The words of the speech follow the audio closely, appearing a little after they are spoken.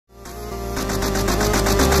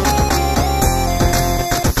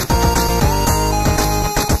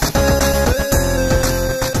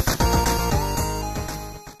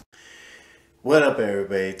What up,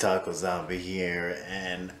 everybody? Taco Zombie here,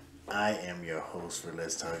 and I am your host for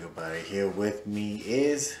Let's Talk About It. Here with me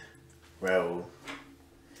is Raul.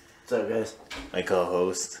 What's up, guys? My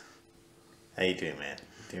co-host. How you doing, man?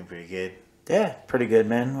 Doing pretty good? Yeah, pretty good,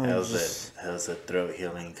 man. How's the throat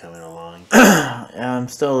healing coming along? I'm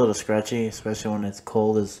still a little scratchy, especially when it's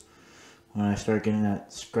cold. Is when I start getting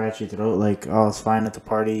that scratchy throat. Like, I was fine at the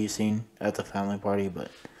party you seen at the family party, but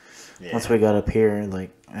once we got up here,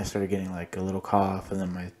 like, I started getting like a little cough, and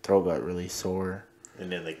then my throat got really sore. And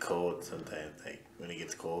then the cold sometimes, like when it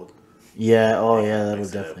gets cold. Yeah. Oh, yeah. That'll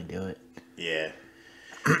definitely do it. Yeah.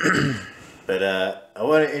 But I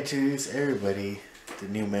want to introduce everybody, the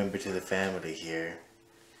new member to the family here.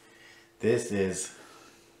 This is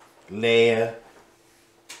Leia,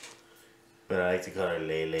 but I like to call her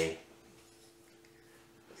Lele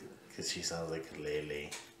because she sounds like a Lele,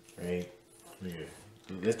 right? Yeah.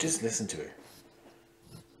 Let's just listen to her.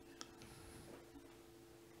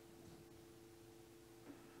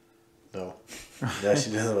 No, now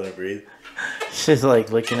she doesn't want to breathe. She's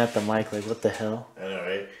like looking at the mic, like, what the hell? I know,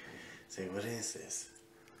 right? Say, what is this?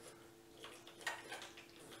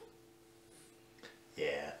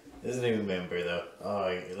 Yeah, this is a new member though.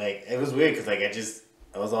 Oh, like it was weird because like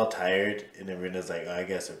I was all tired, and then Brenda's like, "Oh, I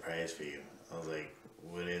got a surprise for you." I was like,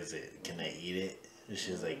 "What is it? Can I eat it?" And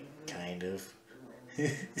she's like, "Kind of."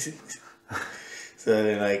 So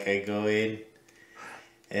then like I go in,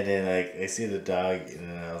 and then like I see the dog, and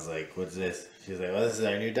then I was like, "What's this?" She's like, "Oh, this is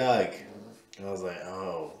our new dog." And I was like,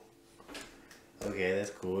 "Oh, okay,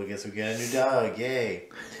 that's cool. I guess we got a new dog, yay!"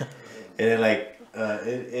 And then like,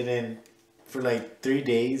 and then for like 3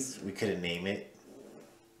 days we couldn't name it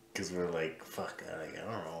because we were like, "Fuck, I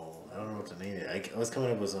don't know what to name it." I was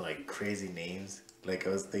coming up with some like crazy names. Like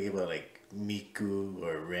I was thinking about like Miku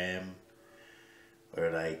or Ram,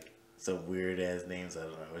 or like some weird ass names. I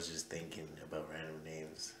don't know. I was just thinking about random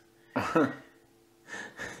names.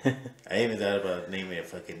 I even thought about naming it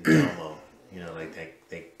fucking Domo. You know, like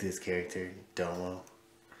this character, Domo.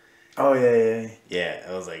 Oh, yeah. Yeah,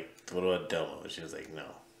 I was like, what about Domo? She was like, no.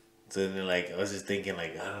 So then, like, I was just thinking,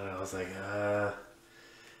 like, I don't know. I was like,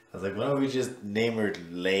 why don't we just name her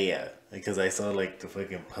Leia? Because I saw, like, the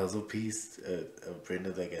fucking puzzle piece of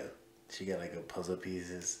Brenda, she got, like, a puzzle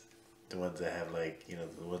pieces. The ones that have, like, you know,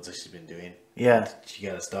 the ones that she's been doing. Yeah. She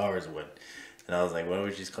got a Star Wars one. And I was like, why don't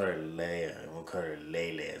we just call her Leia? And we'll call her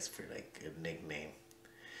Lele as for, like, a nickname.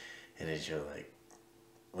 And then she was like,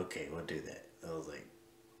 okay, we'll do that. I was like,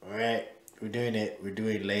 all right, we're doing it. We're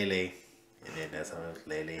doing Lele. And then that's how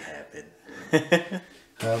Lele happened.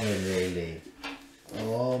 How my Lele.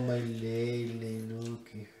 Oh, my Lele. Look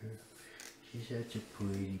at her. She's such a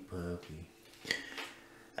pretty puppy.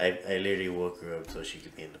 I literally woke her up so she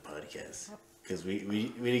could be in the podcast. Because we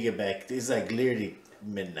didn't get back. It's like literally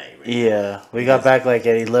midnight right now. We got back like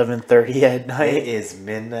at 11:30 at night. It is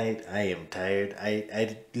midnight. I am tired.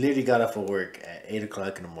 I literally got off of work at 8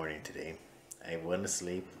 o'clock in the morning today. I went to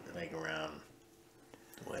sleep like around,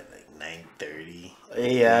 what, like 9:30?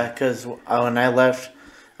 Yeah, because when I left,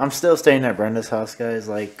 I'm still staying at Brenda's house, guys.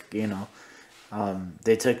 Like, you know,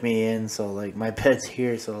 they took me in, so like my bed's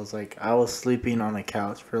here. So I was like, I was sleeping on the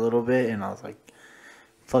couch for a little bit, and I was like,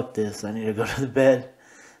 fuck this, I need to go to the bed.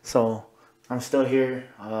 So I'm still here.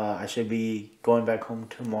 I should be going back home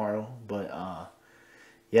tomorrow, but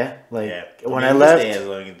when I left, stay as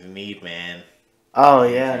long as you need, man. Oh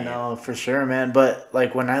yeah, no, for sure, man. But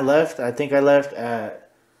like when I left, I think I left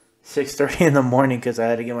at 6:30 in the morning because I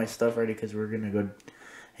had to get my stuff ready because we are gonna go,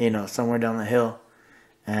 you know, somewhere down the hill.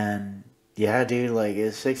 And yeah, dude, like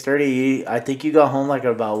it's 6:30. I think you got home like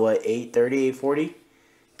about what 8:30, 8:40,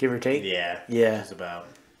 give or take. Yeah. Just about.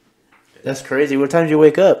 That's crazy. What time did you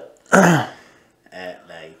wake up? At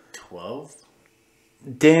like 12.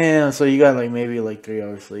 Damn. So you got like maybe like 3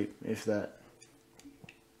 hours sleep, if that.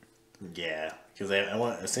 Yeah, because I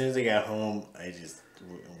went, as soon as I got home, I just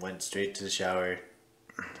went straight to the shower,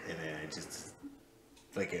 and then I just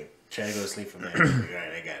fucking tried to go to sleep from there. I was like, all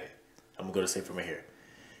right, I got it. I'm gonna go to sleep from here.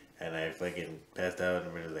 And I fucking passed out,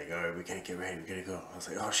 and we were like, all right, we gotta get ready, we gotta go. I was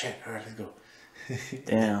like, oh shit, all right, let's go.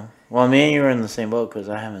 Damn. Well, me and you were in the same boat because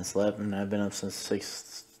I haven't slept, and I've been up since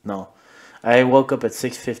 6. No, I woke up at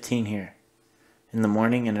 6:15 here in the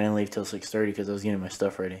morning, and I didn't leave till 6:30 because I was getting my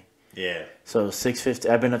stuff ready. Yeah. So 6:50.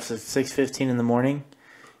 I've been up since 6:15 in the morning,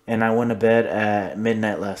 and I went to bed at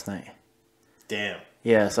midnight last night. Damn.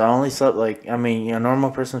 Yeah. So I only slept like a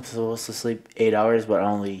normal person's supposed to sleep 8 hours, but I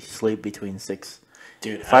only sleep between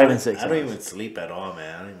 5 and 6. I don't even sleep at all,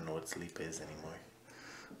 man. I don't even know what sleep is anymore.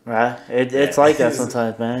 Right? It's like that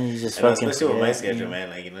sometimes, man. You just fucking. Especially with my schedule, man.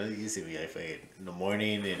 Like, you know, you see me like fucking in the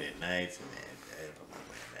morning and at night, and man, I don't know,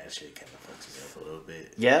 man. That shit kind of fucks me up. off a little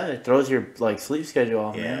bit. Yeah, it throws your like sleep schedule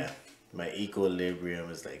off, Yeah, man. my equilibrium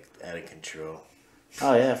is like out of control.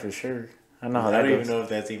 Oh yeah, for sure. I know how I that don't goes. even know if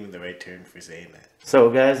that's even the right term for saying that. So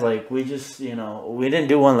guys, like we just we didn't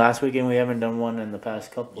do one last weekend. We haven't done one in the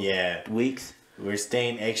past couple weeks. We're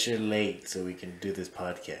staying extra late so we can do this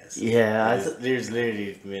podcast. Yeah, there's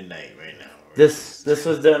literally midnight right now. This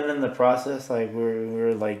was done in the process. Like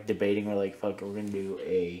we're like debating. We're like, fuck, we're gonna do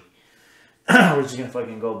a. We're just gonna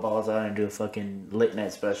fucking go balls out and do a fucking late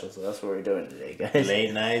night special. So that's what we're doing today, guys.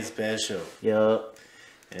 Late night special. Yup.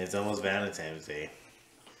 And it's almost Valentine's Day.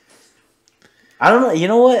 I don't know. You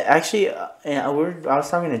know what? Actually, I was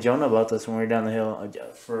talking to Jonah about this when we were down the hill.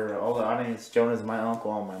 For all the audience, Jonah's my uncle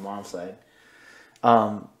on my mom's side.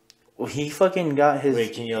 He fucking got his.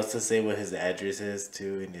 Wait, can you also say what his address is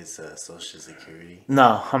too in his social security?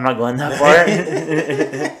 No, I'm not going that far.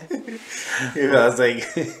 I was like,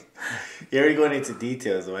 you're already going into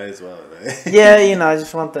details. Might as well. Right? Yeah, I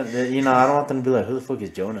just want them. I don't want them to be like, who the fuck is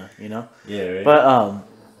Jonah? Yeah, right. But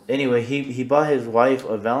anyway, he bought his wife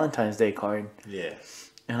a Valentine's Day card. Yeah.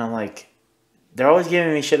 And I'm like, they're always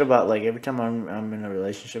giving me shit about like every time I'm in a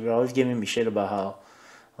relationship, they're always giving me shit about how,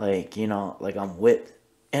 like like I'm whipped.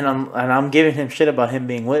 And I'm giving him shit about him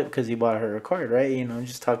being whipped because he bought her a card, right?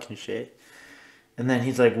 Just talking shit. And then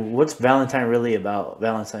he's like, what's Valentine really about,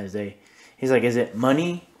 Valentine's Day? He's like, is it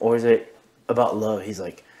money or is it about love? He's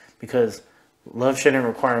like, because love shouldn't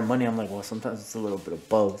require money. I'm like, well, sometimes it's a little bit of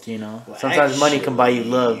both, Well, sometimes money can buy you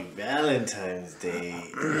love. Valentine's Day,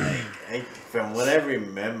 from what I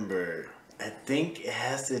remember, I think it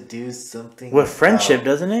has to do something with friendship,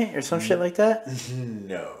 doesn't it? Or some shit like that?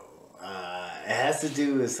 No. It has to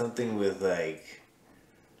do with something with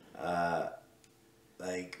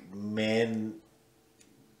men,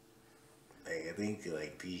 I think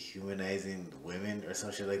dehumanizing women or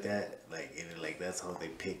some shit like that. That's how they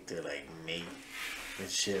pick their mate and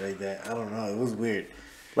shit like that. I don't know. It was weird.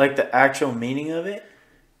 Like the actual meaning of it?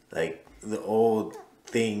 Like the old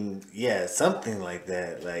thing, yeah, something like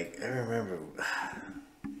that. I remember.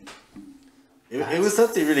 It was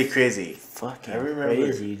something really crazy. Fucking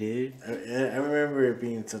crazy, dude. I remember it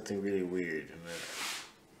being something really weird.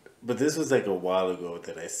 But this was a while ago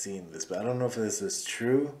that I seen this. But I don't know if this is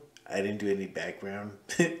true. I didn't do any background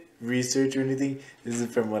research or anything. This is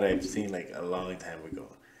from what I've seen a long time ago.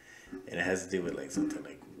 And it has to do with something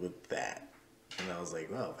with that. And I was like,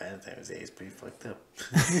 wow, Valentine's Day is pretty fucked up.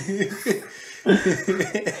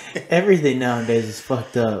 Everything nowadays is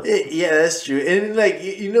fucked up. Yeah, that's true. And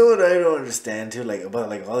you know what I don't understand too, about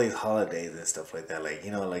all these holidays and stuff like that.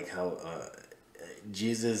 How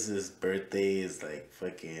Jesus' birthday is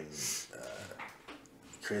fucking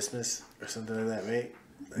Christmas or something like that, right?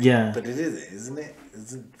 Yeah. But it isn't it?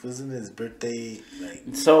 Wasn't his birthday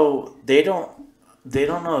So they don't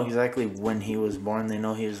know exactly when he was born. They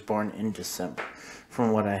know he was born in December,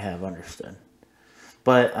 from what I have understood.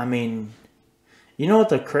 But I mean, you know what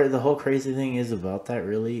the whole crazy thing is about that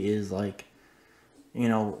really is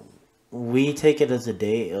we take it as a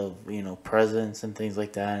day of presents and things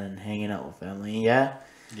like that and hanging out with family. Yeah,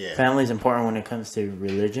 family's important when it comes to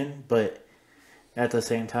religion, but at the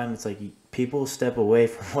same time, it's people step away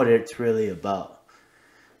from what it's really about.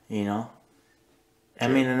 I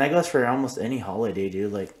mean, and that goes for almost any holiday,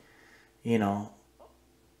 dude. Let's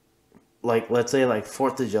say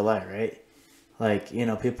 4th of July, right?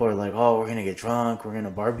 People are like, oh, we're going to get drunk, we're going to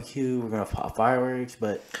barbecue, we're going to pop fireworks,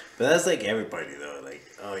 but that's everybody, though.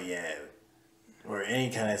 Oh, yeah. Or any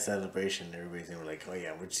kind of celebration, everybody's going to be oh,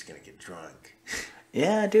 yeah, we're just going to get drunk.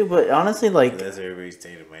 Yeah, dude, but honestly, that's everybody's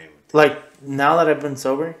state of mind. Now that I've been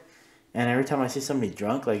sober, and every time I see somebody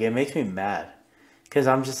drunk, it makes me mad. Because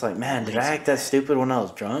I'm just man, did I act that stupid when I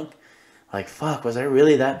was drunk? Fuck, was I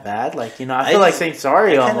really that bad? I feel like saying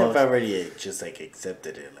sorry almost. I kind of already just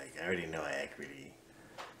accepted it. I already know I act really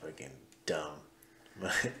fucking dumb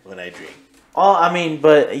when I drink. Oh, I mean,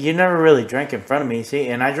 but you never really drank in front of me, see?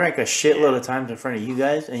 And I drank a shitload of times in front of you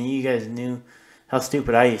guys, and you guys knew how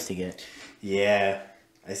stupid I used to get. Yeah,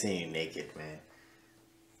 I seen you naked, man.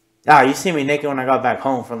 Ah, you see me naked when I got back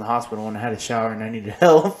home from the hospital when I had a shower and I needed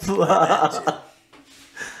help. That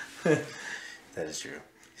is true.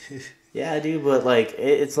 Yeah, dude, but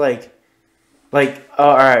it's oh,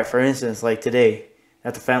 all right. For instance, today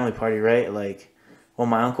at the family party, right?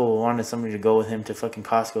 My uncle wanted somebody to go with him to fucking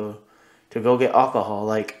Costco to go get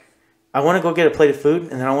alcohol. I want to go get a plate of food,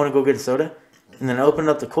 and then I want to go get a soda, and then I open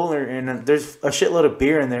up the cooler, and then there's a shitload of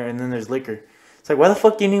beer in there, and then there's liquor. It's why the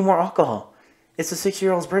fuck do you need more alcohol? It's a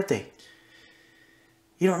 6-year-old's birthday.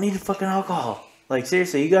 You don't need fucking alcohol.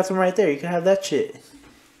 Seriously, you got some right there. You can have that shit.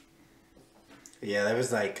 Yeah, there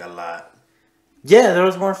was a lot. Yeah, there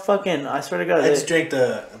was more fucking. I swear to God. I just drank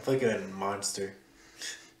the fucking Monster.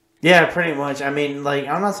 Yeah, pretty much. I mean, like,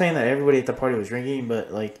 I'm not saying that everybody at the party was drinking,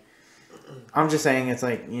 but like, I'm just saying it's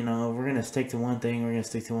like, you know, we're gonna stick to one thing. We're gonna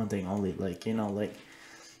stick to one thing only. Like, you know, like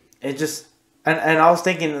it just. And I was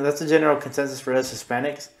thinking that's a general consensus for us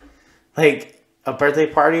Hispanics. Like a birthday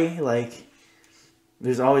party, like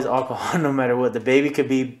there's always alcohol no matter what. The baby could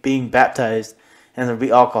be being baptized, and there'll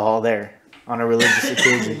be alcohol there on a religious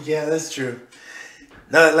occasion. Yeah, that's true.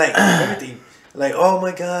 No, like everything. Like, oh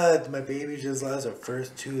my god, my baby just lost her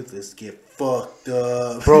first tooth. Let's get fucked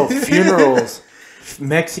up. Bro, funerals.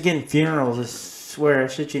 Mexican funerals, I swear, I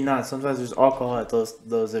shit you not. Sometimes there's alcohol at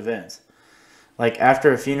those events. Like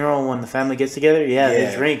after a funeral, when the family gets together,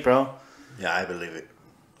 they drink, bro. Yeah, I believe it.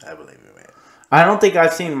 I believe it, man. I don't think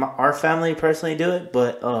I've seen our family personally do it,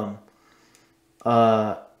 but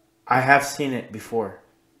I have seen it before.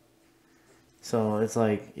 So it's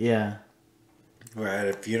like, yeah. We're at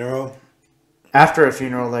a funeral. After a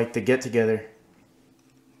funeral, like the get together.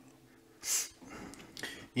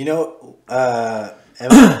 You know,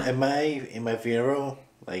 am I in my funeral,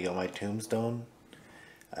 like on my tombstone?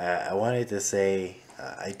 I wanted to say,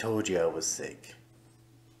 I told you I was sick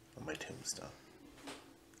on my tombstone.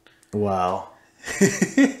 Wow. I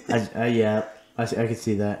could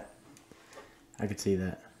see that. I could see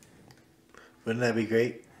that. Wouldn't that be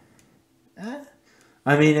great?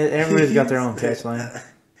 I mean, everybody's got their own catchline.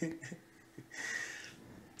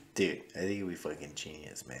 Dude, I think we fucking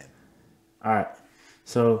genius, man. All right.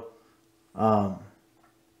 So,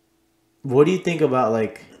 what do you think about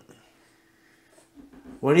like?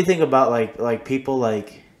 What do you think about like people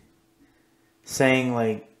like saying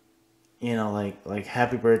like, you know, like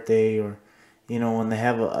happy birthday, or you know, when they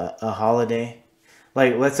have a holiday,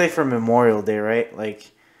 like let's say for Memorial Day, right?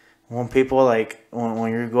 Like when people like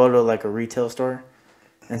when you go to like a retail store,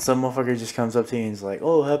 and some motherfucker just comes up to you and is like,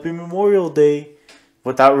 "Oh, happy Memorial Day,"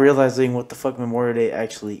 without realizing what the fuck Memorial Day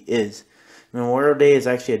actually is. Memorial Day is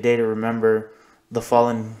actually a day to remember the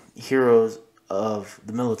fallen heroes of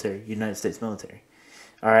the military, United States military.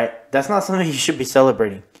 All right, that's not something you should be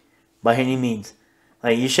celebrating by any means.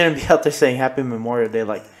 Like, you shouldn't be out there saying Happy Memorial Day.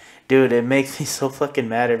 Like, dude, it makes me so fucking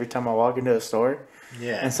mad every time I walk into a store.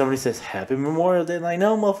 Yeah. And somebody says Happy Memorial Day. Like,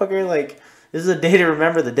 no, motherfucker. Like, this is a day to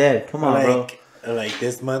remember the dead. Come on, bro. Like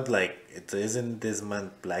this month, like isn't this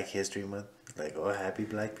month Black History Month? Like, oh, happy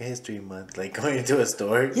Black History Month. Like going into a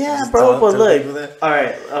store. Yeah, bro. But look. All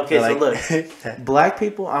right. Okay. But so look, black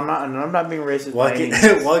people. I'm not being racist. Walking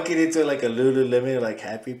into like a Lululemon, like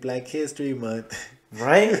Happy Black History Month.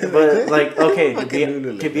 Right? But like, okay,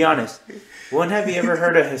 to be honest, when have you ever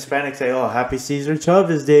heard a Hispanic say, "Oh, Happy Cesar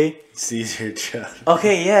Chavez Day"? Cesar Chavez.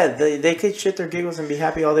 Okay, yeah, they could shit their giggles and be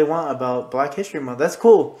happy all they want about Black History Month. That's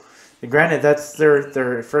cool. Granted, that's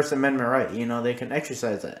their First Amendment right. You know, they can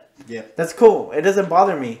exercise that. Yeah. That's cool. It doesn't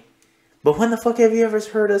bother me. But when the fuck have you ever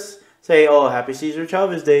heard us say, "Oh, Happy Cesar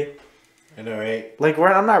Chavez Day"? I know, right? Like,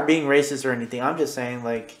 I'm not being racist or anything. I'm just saying,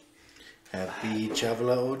 like, Happy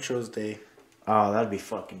Chavela Ocho's Day. Oh, that'd be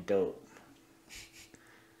fucking dope.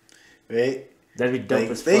 Right? That'd be dope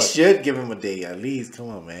as fuck. They should give him a day at least. Come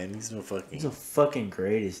on, man. He's the fucking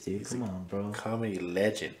greatest, dude. Come on, bro. Comedy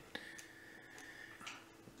legend.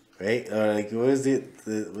 Right? Or like, what is it?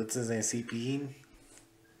 What's his name? CP?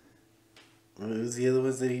 What was the other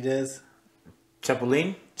ones that he does?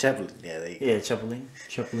 Chapulín? Chapulín, yeah. Chapulín.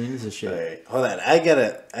 Chapulín is a shit. All right, hold on. I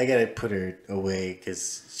gotta put her away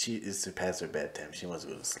because it's past her bedtime. She wants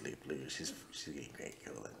to go to sleep. Look, she's getting great.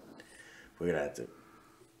 Hold on. We're gonna have to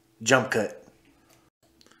jump cut.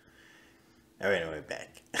 All right, we're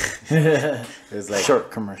back. It was like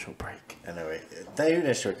short commercial break. I know, right? Not even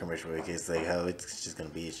a short commercial break. It's like how it's just gonna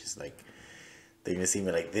be. It's just like they're gonna see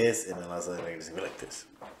me like this, and then all of a sudden they're gonna see me like this.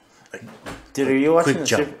 Like, dude, are you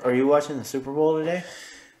watching the Super Bowl today?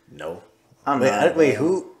 No. Wait,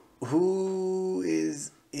 who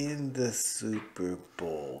is in the Super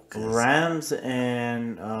Bowl? Rams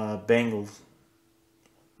and Bengals.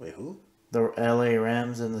 Wait, who? The LA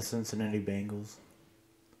Rams and the Cincinnati Bengals.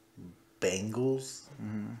 Bengals?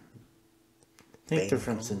 Mm-hmm. I think they're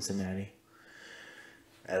from Cincinnati.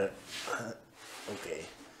 I don't. Okay.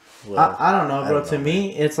 Well, I don't know, bro. To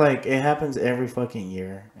me, it's like it happens every fucking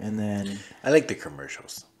year, and then I like the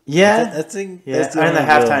commercials. Yeah, that's the and the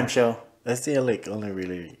halftime show. That's the only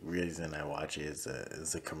really reason I watch it is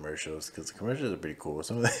the commercials, because the commercials are pretty cool.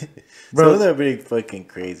 Some of them are pretty fucking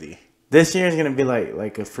crazy. This year is gonna be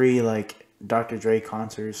like a free like Dr. Dre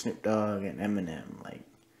concert, Snoop Dogg and Eminem. Like,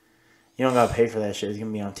 you don't gotta pay for that shit. It's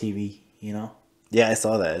gonna be on TV. You know. Yeah, I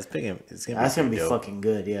saw that. That's gonna be fucking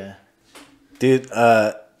good. Yeah, dude.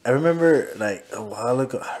 I remember like a while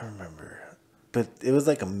ago. I don't remember. but it was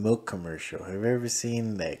like a milk commercial. Have you ever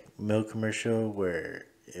seen that milk commercial where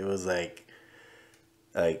it was like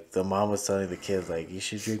the mom was telling the kids like you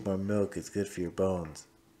should drink more milk, it's good for your bones,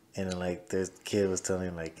 and then like this kid was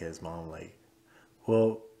telling like his mom like,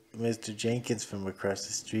 well, Mr. Jenkins from across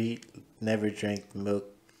the street never drank milk,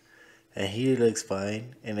 and he looks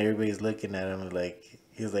fine, and everybody's looking at him like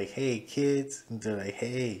he was like, hey kids, and they're like,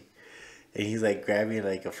 hey. And he's like grabbing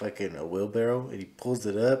like a wheelbarrow, and he pulls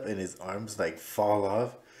it up, and his arms like fall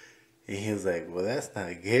off. And he was like, well, that's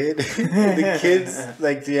not good. And the kids,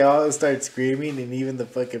 like, they all start screaming, and even the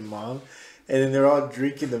fucking mom. And then they're all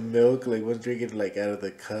drinking the milk. Like, one's drinking, like, out of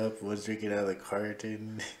the cup. One's drinking out of the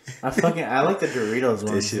carton. I like the Doritos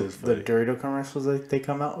ones. Shit was The funny. Dorito commercials that they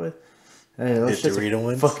come out with. Hey, those The shits Dorito are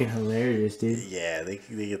ones? fucking hilarious, dude. Yeah, they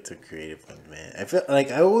get some creative ones, man. I feel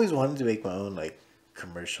like I always wanted to make my own, like,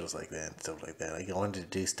 commercials like that and stuff like that. Like, I wanted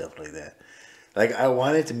to do stuff like that. Like, I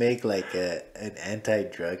wanted to make, like, an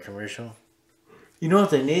anti-drug commercial. You know what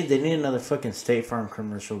they need? They need another fucking State Farm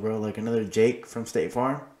commercial, bro. Like another Jake from State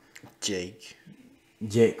Farm. Jake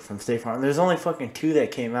from State Farm. There's only fucking 2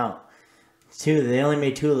 that came out. 2. They only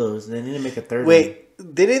made 2 of those. They need to make a third one.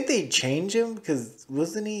 Wait, didn't they change him? Because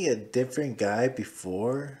wasn't he a different guy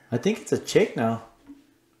before? I think it's a chick now.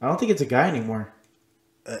 I don't think it's a guy anymore.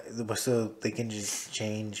 So they can just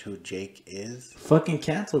change who Jake is? Fucking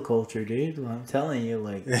cancel culture, dude. I'm telling you,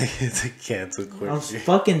 like... It's a cancel I'm culture.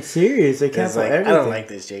 fucking serious. They It's cancel like, everything. I don't like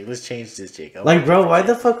this Jake. Let's change this Jake. Like, bro, why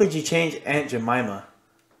the fuck would you change Aunt Jemima?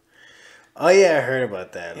 Oh, yeah, I heard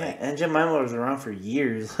about that. Yeah, Like, Aunt Jemima was around for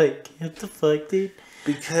years. Like, what the fuck, dude?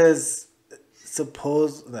 because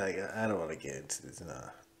like, I don't want to get into this. No.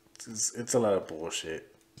 It's a lot of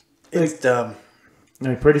bullshit. It's dumb.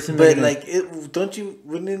 Like, pretty soon But, they're like,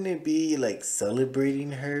 wouldn't it be, like,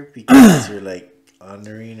 celebrating her because you're, like,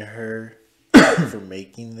 honoring her for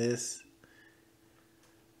making this?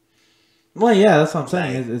 Well, yeah, that's what I'm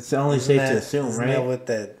saying. Like, It's only safe to assume, isn't right? that what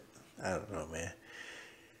that... I don't know, man.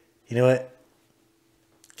 You know what?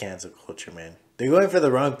 Cancel culture, man. They're going for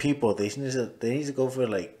the wrong people. They need to go for,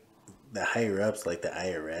 like, the higher-ups, like the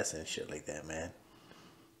IRS and shit like that, man.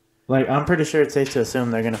 Like, I'm pretty sure it's safe to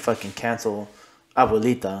assume they're gonna fucking cancel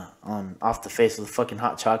Abuelita off the face of the fucking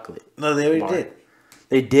hot chocolate. No, they already bar. did.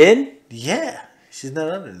 They did? Yeah. She's not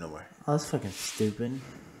on there no more. Oh, that's fucking stupid.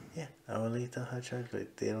 Yeah. Abuelita Hot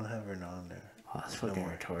Chocolate. They don't have her on there. Oh, that's fucking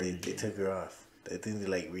more. retarded. They took her off. I think they,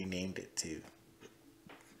 like, renamed it, too.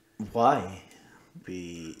 Why?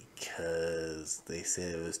 Because they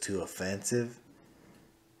said it was too offensive.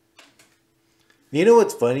 You know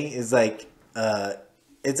what's funny is like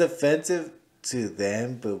it's offensive to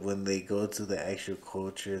them, but when they go to the actual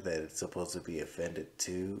culture that it's supposed to be offended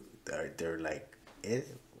to, they're like, it's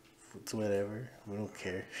whatever, we don't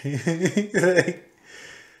care.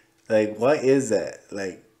 like what is that?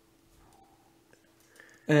 Like,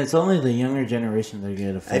 And it's only the younger generation that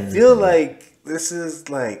get I offended. feel like this is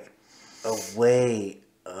like a way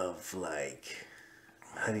of like,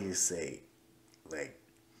 how do you say, like,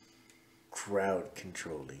 crowd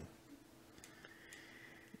controlling.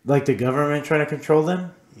 Like the government trying to control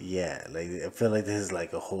them? Yeah, like I feel like this is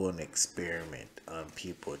like a whole experiment on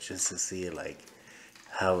people just to see like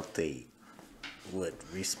how they would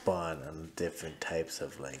respond on different types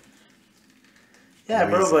of like. Yeah,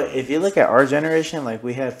 bro, reasons. but if you look at our generation, like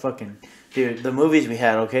we had fucking... Dude, the movies we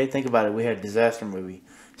had, okay? Think about it. We had Disaster Movie,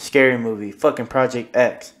 Scary Movie, fucking Project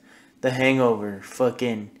X, The Hangover,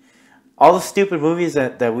 fucking... All the stupid movies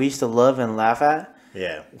that we used to love and laugh at.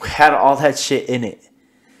 Yeah. Had all that shit in it.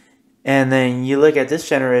 And then you look at this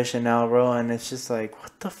generation now, bro, and it's just like,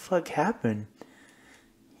 what the fuck happened?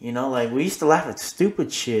 You know, like, we used to laugh at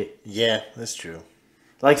stupid shit. Yeah, that's true.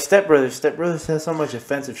 Like Step Brothers. Step Brothers has so much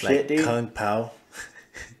offensive Like shit, dude. Kung Pao.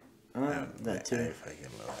 That too. I fucking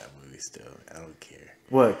love that movie still. I don't care.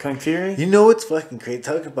 What, Kung Fury? You know what's fucking crazy?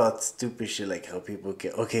 Talk about stupid shit like how people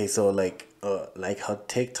get... Okay, so like how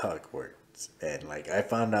TikTok works. And like I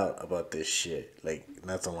found out about this shit like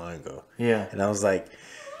not so long ago. Yeah. And I was like...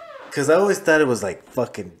 Because I always thought it was like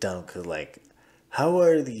fucking dumb. Because like how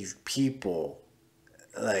are these people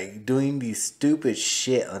like doing these stupid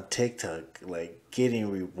shit on TikTok like getting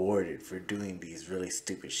rewarded for doing these really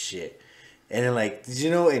stupid shit? And then like, did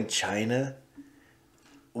you know in China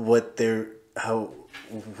who the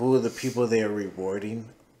people they are rewarding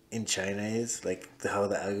in China is? Like how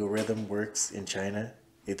the algorithm works in China?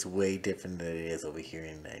 It's way different than it is over here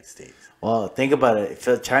in the United States. Well, think about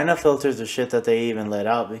it. China filters the shit that they even let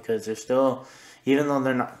out because they're still, even though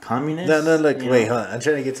they're not communist. No, look, wait, know? hold on. I'm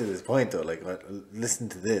trying to get to this point though. Like, listen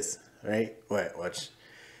to this, right? Wait, watch.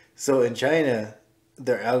 So in China,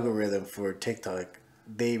 their algorithm for TikTok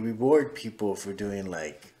they reward people for doing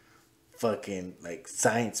like fucking like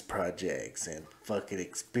science projects and fucking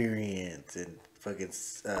experience and fucking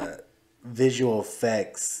visual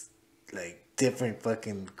effects, like different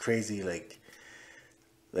fucking crazy like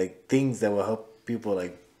things that will help people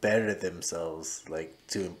like better themselves, like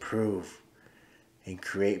to improve and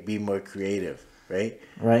be more creative, right?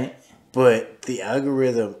 Right. But the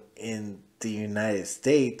algorithm in the United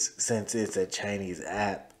States, since it's a Chinese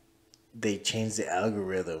app, they changed the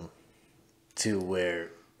algorithm to where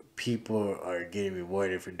people are getting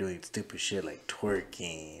rewarded for doing stupid shit like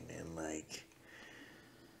twerking and like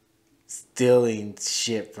stealing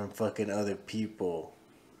shit from fucking other people.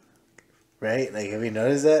 Right? Like, have you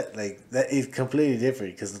noticed that? Like, that is completely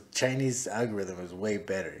different because the Chinese algorithm is way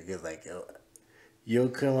better. Because, like, they'll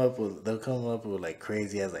come up with, like,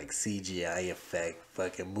 crazy as, like, CGI effect,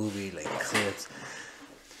 fucking movie, like, clips.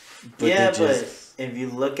 But if you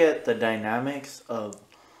look at the dynamics of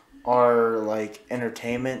our, like,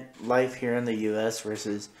 entertainment life here in the U.S.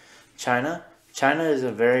 versus China, China is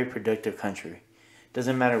a very productive country.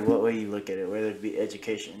 Doesn't matter what way you look at it, whether it be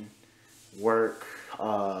education, work,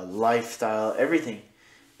 lifestyle, everything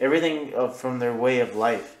from their way of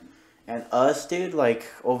life. And us, dude, like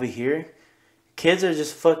over here, kids are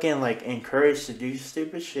just fucking like encouraged to do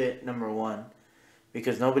stupid shit. Number one,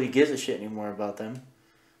 because nobody gives a shit anymore about them.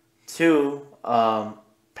 Two,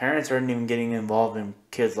 parents aren't even getting involved in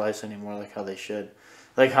kids' lives anymore like how they should.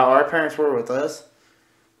 Like how our parents were with us,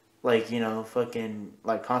 like, you know, fucking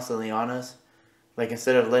like constantly on us. Like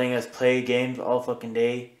instead of letting us play games all fucking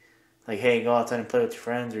day, like, hey, go outside and play with your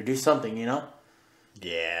friends or do something, you know?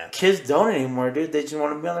 Yeah. Kids don't anymore, dude. They just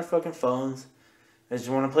want to be on their fucking phones. They just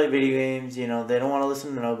want to play video games, you know? They don't want to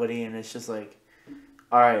listen to nobody, and it's just like,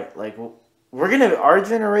 all right, like, our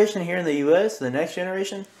generation here in the U.S., the next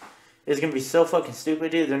generation, is going to be so fucking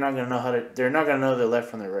stupid, dude. They're not going to know their left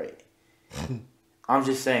from their right. I'm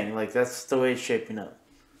just saying, like, that's the way it's shaping up.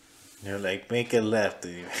 They're like, make a left.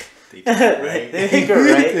 They turn right. They make it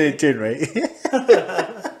right. They turn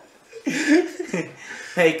right.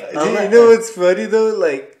 Like, you know what's funny though?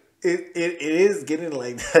 Like it is getting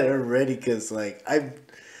like that already. Cause like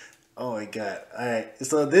oh my god! All right,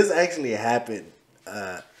 so this actually happened.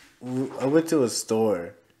 I went to a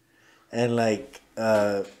store, and like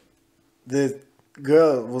the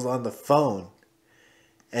girl was on the phone,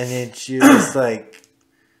 and then she was like,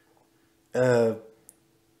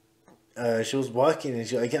 she was walking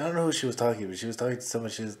and I don't know who she was talking to, but she was talking to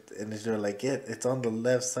someone. And they were like, yeah, it's on the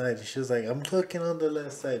left side. And she was like, I'm looking on the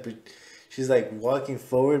left side, but she's like walking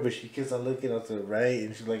forward, but she keeps on looking on to the right.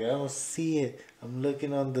 And she's like, I don't see it. I'm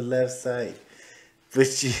looking on the left side, but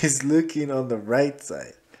she's looking on the right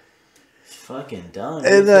side. It's fucking dumb.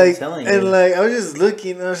 And like, I was just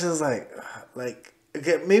looking. And I was just like,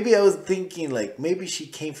 okay, maybe I was thinking like maybe she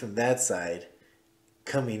came from that side,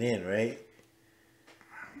 coming in, right?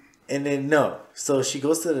 And then no. So she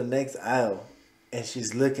goes to the next aisle and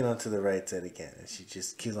she's looking onto the right side again. And she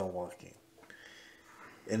just keeps on walking.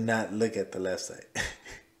 And not look at the left side.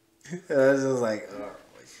 I was just like, oh my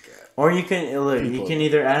god. Or you can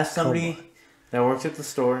either ask somebody that works at the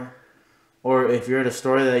store, or if you're at a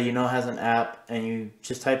store that you know has an app and you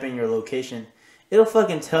just type in your location, it'll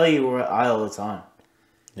fucking tell you what aisle it's on.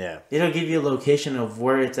 Yeah. It'll give you a location of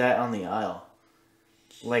where it's at on the aisle.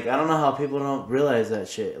 Like, I don't know how people don't realize that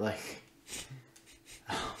shit. Like,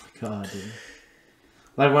 oh my god, dude.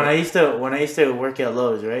 Like when I used to work at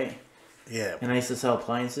Lowe's, right? Yeah. And I used to sell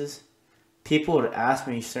appliances. People would ask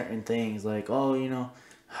me certain things like, "Oh, you know,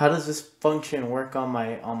 how does this function work on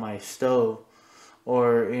my stove?"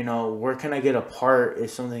 Or, you know, where can I get a part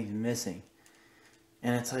if something's missing?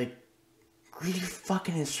 And it's like, read your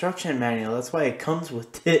fucking instruction manual. That's why it comes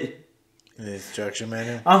with it. The instruction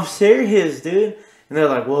manual? I'm serious, dude. And they're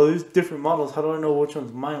like, well, there's different models. How do I know which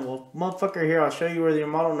one's mine? Well, motherfucker, here, I'll show you where your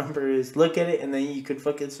model number is. Look at it, and then you could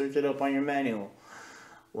fucking search it up on your manual.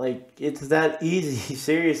 Like, it's that easy.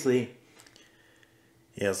 Seriously.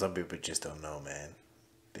 Yeah, some people just don't know, man.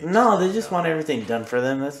 They just want everything done for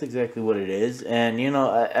them. That's exactly what it is. And, you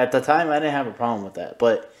know, at the time, I didn't have a problem with that.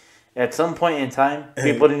 But at some point in time,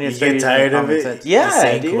 people didn't get tired of it? Sense. Yeah, the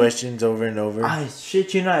same dude. questions over and over? I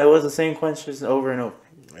shit you not. It was the same questions over and over.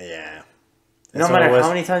 Yeah. No matter how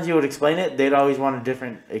many times you would explain it, they'd always want a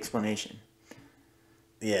different explanation.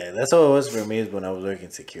 Yeah, that's how it was for me is when I was working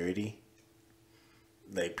security.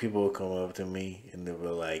 Like, people would come up to me and they were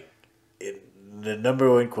like, the number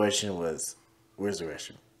one question was, where's the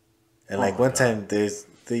restroom? And like one time,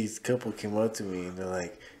 these couple came up to me and they're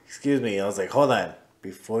like, excuse me. I was like, hold on.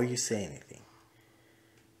 Before you say anything,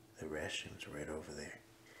 the restroom's right over there.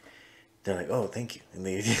 They're like, "Oh, thank you," and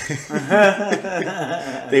they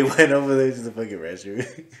they went over there to the fucking restroom.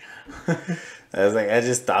 I was like, I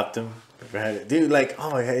just stopped him. Dude, like,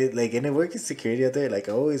 oh my god, like, and it working security out there. Like,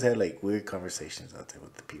 I always had like weird conversations out there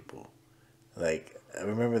with the people. Like, I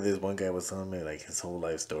remember this one guy was telling me like his whole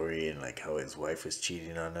life story and like how his wife was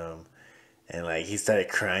cheating on him, and like he started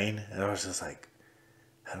crying, and I was just like,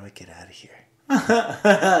 how do I get out of here?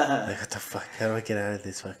 Like, what the fuck? How do I get out of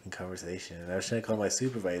this fucking conversation? And I was trying to call my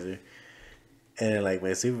supervisor. And then, like,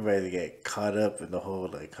 my supervisor got caught up in the whole,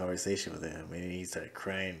 like, conversation with him. And he started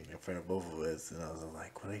crying in front of both of us. And I was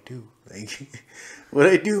like, what do I do? Like, what do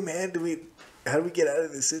I do, man? How do we get out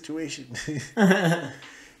of this situation? It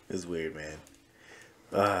was weird, man.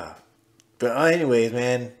 But anyways,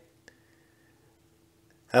 man.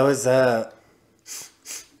 How was the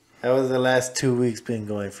last 2 weeks been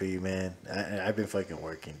going for you, man? I've been fucking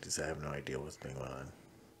working. Just I have no idea what's been going on.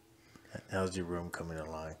 How's your room coming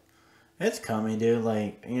along? It's coming, dude.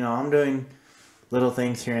 Like, you know, I'm doing little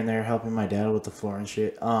things here and there, helping my dad with the floor and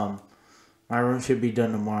shit. My room should be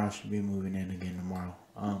done tomorrow. I should be moving in again tomorrow.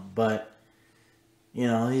 But, you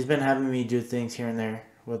know, he's been having me do things here and there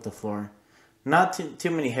with the floor. Not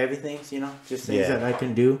too many heavy things, you know, just things that I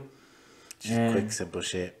can do. Just quick, simple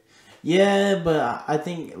shit. Yeah, but I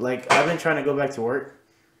think, like, I've been trying to go back to work,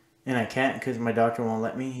 and I can't because my doctor won't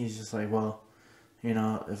let me. He's just like, well, you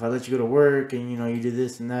know, if I let you go to work and, you know, you do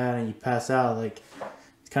this and that and you pass out, like,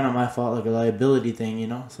 it's kind of my fault, like a liability thing, you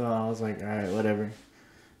know? So I was like, all right, whatever.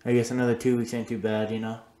 I guess another 2 weeks ain't too bad, you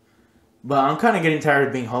know? But I'm kind of getting tired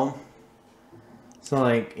of being home. So,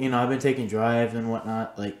 like, you know, I've been taking drives and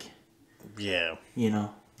whatnot, like... Yeah. You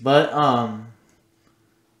know? But,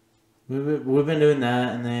 we've been doing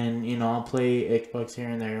that, and then, you know, I'll play Xbox here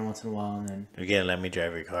and there once in a while, and then... You're gonna let me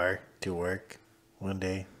drive your car to work one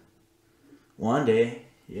day? One day.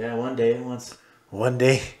 Yeah, one day. One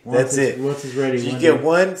day? That's it. Once it's ready. You get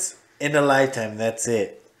once in a lifetime. That's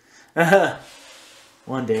it.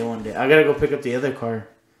 One day. I gotta go pick up the other car.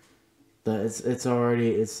 It's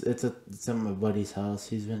at my buddy's house.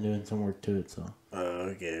 He's been doing some work to it, so.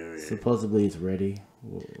 Okay. Supposedly it's ready.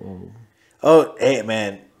 Whoa. Oh, hey,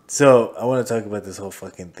 man. So, I want to talk about this whole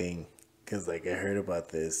fucking thing. Because, like, I heard about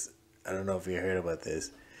this. I don't know if you heard about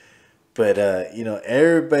this. But, you know,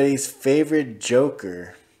 everybody's favorite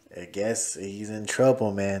Joker, I guess he's in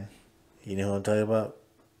trouble, man. You know who I'm talking about?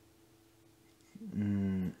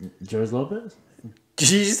 George Lopez? Did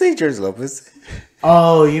you say George Lopez?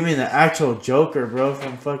 Oh, you mean the actual Joker, bro,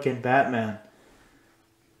 from fucking Batman.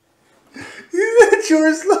 You said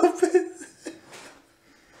George Lopez?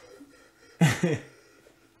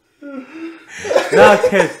 No,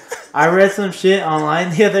 because I read some shit online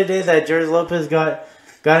the other day that George Lopez got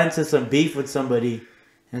into some beef with somebody,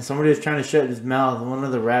 and somebody was trying to shut his mouth. One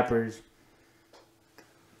of the rappers.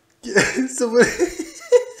 Yeah, somebody.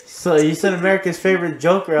 So you said America's favorite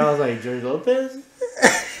Joker. I was like, George Lopez?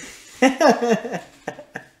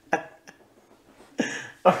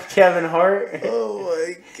 Or Kevin Hart? Oh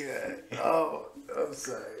my god. Oh, I'm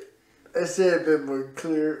sorry. I should have been more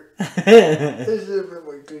clear. About that.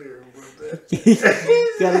 You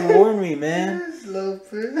gotta warn me, man.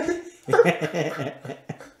 Lopez.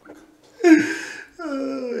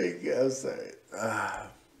 Oh my god, I'm sorry.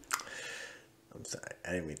 I'm sorry.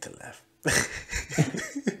 I didn't mean to laugh.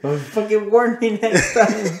 Well, fucking warn me next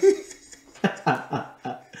time.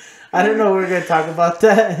 I don't know we're gonna talk about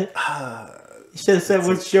that. You should have said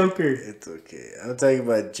which Joker. It's okay. I'm talking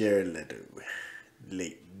about Jared Leto.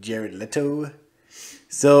 Jared Leto.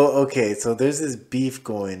 So there's this beef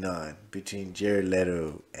going on between Jared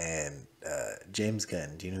Leto and James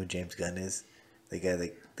Gunn. Do you know who James Gunn is? The guy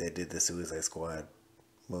that did the Suicide Squad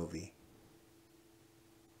movie.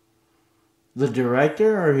 The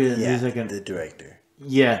director, or he's like the director.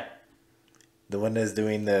 Yeah. The one that's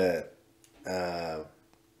doing the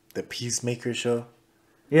Peacemaker show.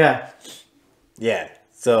 Yeah. Yeah.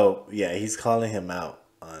 So he's calling him out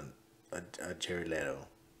on Jared Leto,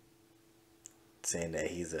 saying that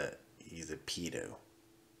he's a pedo.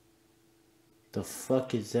 The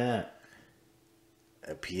fuck is that?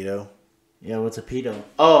 A pedo? Yeah, what's a pedo?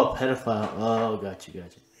 Oh, pedophile. Oh, got you.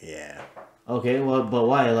 Yeah. Okay, well, but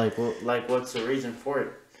why? Like, what's the reason for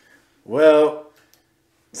it? Well,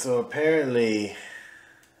 so apparently,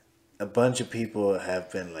 a bunch of people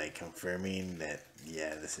have been like confirming that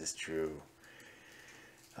this is true.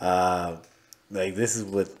 Like this is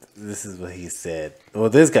what he said. Well,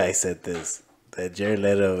 this guy said this, that Jared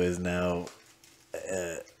Leto is now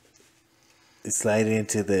sliding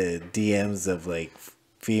into the DMs of like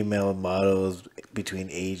female models between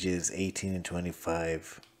ages 18 and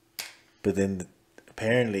 25. But then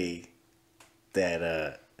apparently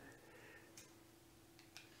that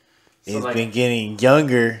So He's like, been getting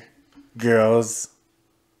younger girls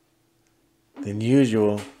than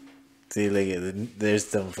usual. See, like, there's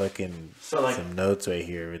some fucking some notes right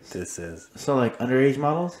here. What this is. so like underage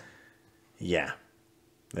models. Yeah.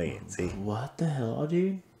 Like, see. What the hell,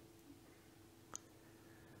 dude?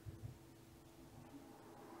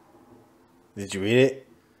 Did you read it?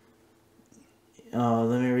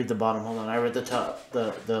 Let me read the bottom. Hold on. I read the top,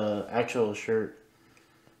 the actual shirt.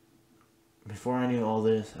 Before I knew all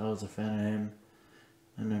this, I was a fan of him.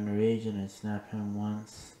 And underage, and I snapped him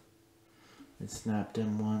once. It snapped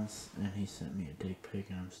him once, and he sent me a dick pic,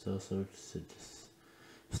 and I'm still so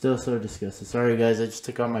disgusted. Sorry, guys. I just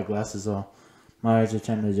took out my glasses. All my eyes are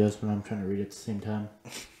trying to adjust, but I'm trying to read at the same time.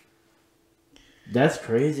 That's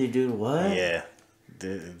crazy, dude. What? Yeah.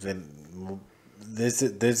 This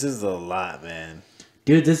is a lot, man.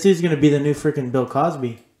 Dude, this dude's gonna be the new freaking Bill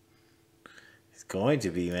Cosby. He's going to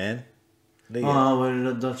be, man. Oh,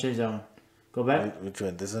 wait, don't change that one. Go back. Which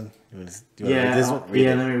one? This one? You want to Yeah, read this one? Read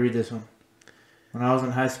it. let me read this one. When I was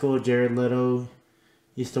in high school, Jared Leto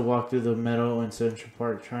used to walk through the meadow in Central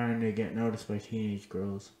Park trying to get noticed by teenage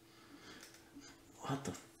girls. What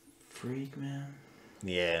the freak, man?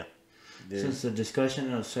 Yeah. Since the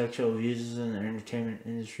discussion of sexual abuses in the entertainment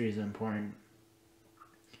industry is important,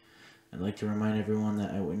 I'd like to remind everyone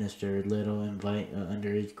that I witnessed Jared Leto invite an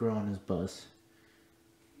underage girl on his bus.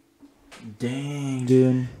 Dang,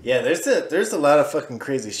 dude. Yeah, there's a lot of fucking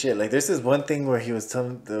crazy shit. Like, there's this one thing where he was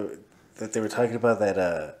telling that they were talking about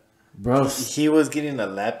that Bro, he was getting a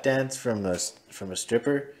lap dance from a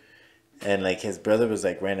stripper, and like his brother was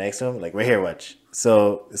like right next to him, like right here, watch.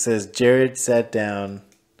 So it says Jared sat down,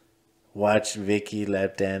 watched Vicky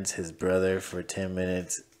lap dance his brother for 10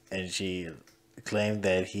 minutes, and she claimed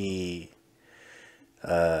that he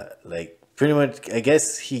like pretty much, I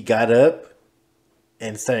guess he got up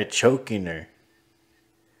and started choking her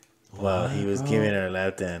while he was giving her a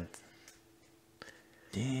lap dance.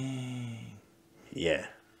 dang. Yeah.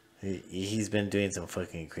 He's been doing some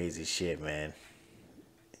fucking crazy shit, man.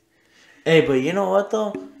 Hey, but you know what,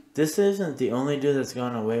 though? This isn't the only dude that's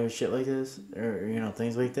gone away with shit like this, or,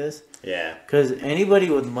 things like this. Yeah. Because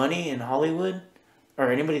anybody with money in Hollywood,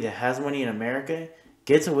 or anybody that has money in America,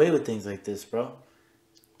 gets away with things like this, bro.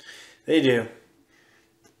 They do.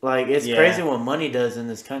 Like, it's crazy what money does in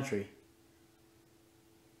this country.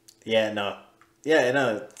 Yeah, no. Yeah,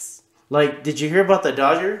 no. It's... Like, did you hear about the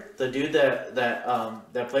Dodger? The dude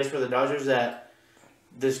that plays for the Dodgers, that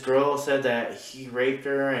this girl said that he raped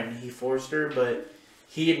her and he forced her, but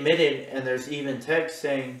he admitted, and there's even text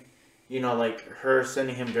saying, like her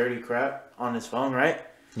sending him dirty crap on his phone, right?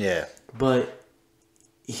 Yeah. But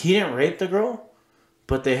he didn't rape the girl,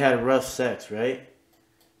 but they had rough sex, right?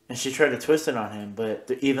 And she tried to twist it on him,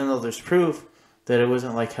 but even though there's proof that it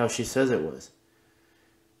wasn't like how she says it was.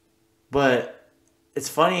 But it's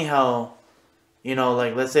funny how,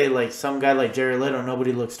 like, let's say, like, some guy like Jared Leto,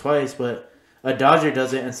 nobody looks twice, but a Dodger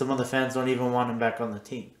does it, and some of the fans don't even want him back on the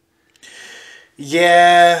team.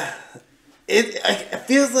 Yeah. It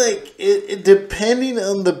feels like it depending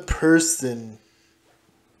on the person,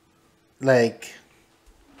 like,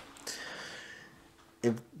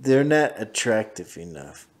 if they're not attractive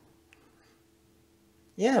enough.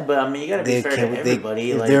 Yeah, but I mean, you gotta be fair to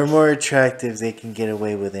everybody. If they're more attractive, they can get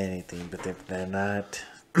away with anything. But if they're not,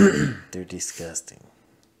 they're disgusting.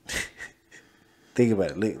 Think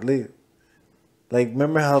about it. Like,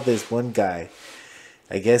 remember how there's one guy,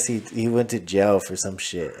 I guess he went to jail for some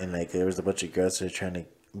shit, and like there was a bunch of girls that were trying to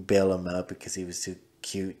bail him out because he was too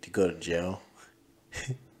cute to go to jail.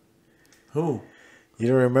 Who? You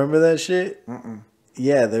don't remember that shit?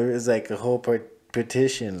 Yeah, there was like a whole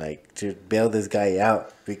petition like to bail this guy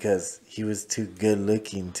out because he was too good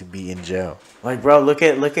looking to be in jail. Like, bro, look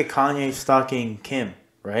at Kanye stalking Kim,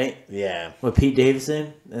 right? Yeah. With Pete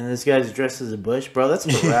Davidson, and this guy's dressed as a bush, bro. That's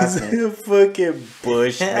harassment. He's a fucking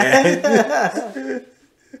bush, man.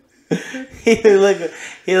 he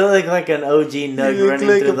looked like an OG nug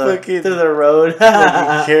running like through the road.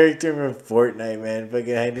 Fucking character from Fortnite, man.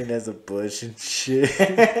 Fucking hiding as a bush and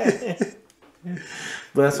shit.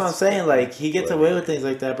 But that's what I'm saying. Like, he gets away with things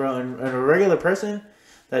like that, bro. And a regular person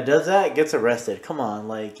that does that gets arrested. Come on,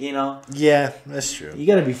 like, Yeah, that's true. You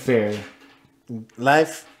gotta be fair.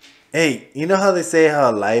 Life. Hey, you know how they say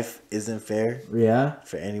how life isn't fair? Yeah.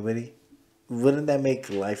 For anybody? Wouldn't that make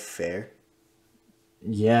life fair?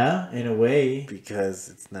 Yeah, in a way. Because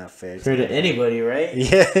it's not fair. Fair to anybody, right?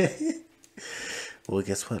 Yeah. Well,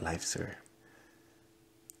 guess what? Life's fair.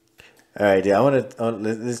 All right, dude.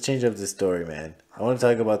 Let's change up the story, man. I want to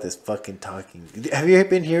talk about this fucking talking. Have you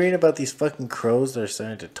been hearing about these fucking crows that are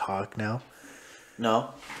starting to talk now? No.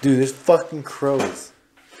 Dude, there's fucking crows.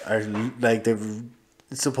 are like they're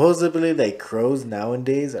supposedly like crows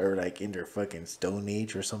nowadays are like in their fucking stone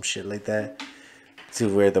age or some shit like that,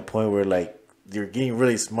 to where the point where like they're getting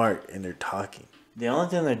really smart and they're talking. The only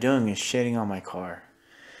thing they're doing is shitting on my car.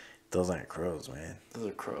 Those aren't crows, man. Those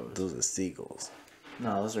are crows. Those are seagulls.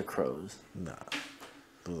 No, those are crows. Nah,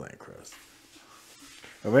 those aren't crows.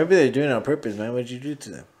 Or maybe they're doing it on purpose, man. What'd you do to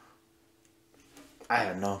them? I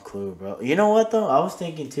have no clue, bro. You know what though? I was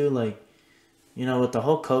thinking too, like, you know, with the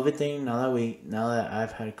whole COVID thing. Now that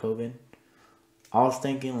I've had COVID, I was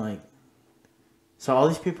thinking like, so all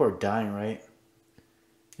these people are dying, right?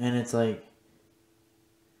 And it's like,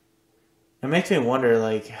 it makes me wonder,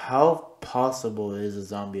 like, how possible is a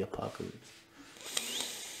zombie apocalypse?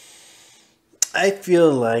 I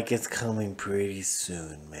feel like it's coming pretty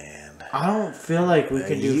soon, man. I don't feel like we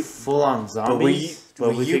could do full on zombies,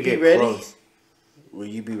 but we you could be get ready? close. Will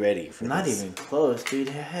you be ready for Not this? even close, dude.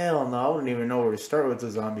 Hell no. I wouldn't even know where to start with the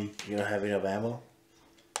zombie. You don't have enough ammo?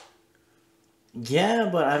 Yeah,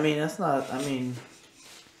 but I mean, that's not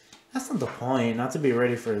the point. Not to be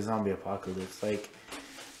ready for a zombie apocalypse. Like,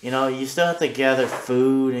 you know, you still have to gather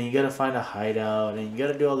food, and you gotta find a hideout, and you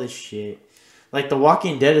gotta do all this shit. Like, The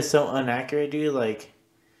Walking Dead is so inaccurate, dude. Like,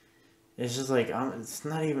 it's just like, it's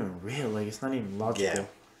not even real. Like, it's not even logical. Yeah.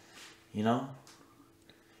 You know?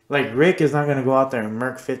 Like, Rick is not gonna go out there and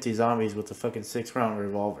murk 50 zombies with a fucking 6-round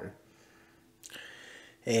revolver.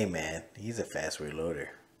 Hey, man. He's a fast reloader.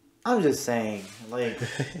 I'm just saying, like,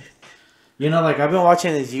 you know, like, I've been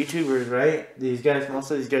watching these YouTubers, right? These guys, most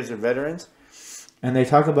of these guys are veterans. And they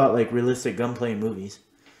talk about, like, realistic gunplay in movies.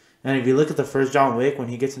 And if you look at the first John Wick, when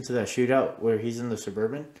he gets into that shootout where he's in the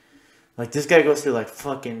Suburban, like, this guy goes through, like,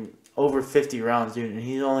 fucking over 50 rounds, dude. And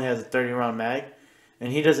he only has a 30-round mag.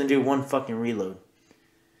 And he doesn't do one fucking reload.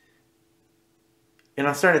 And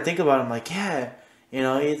I'm starting to think about it. I'm like, yeah, you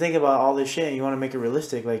know, you think about all this shit and you want to make it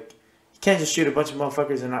realistic. Like, you can't just shoot a bunch of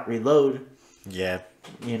motherfuckers and not reload. Yeah.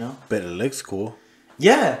 You know? But it looks cool.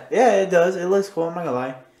 Yeah, it does. It looks cool. I'm not going to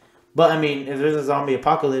lie. But, I mean, if there's a zombie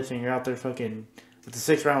apocalypse and you're out there fucking with a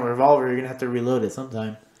 6-round revolver, you're going to have to reload it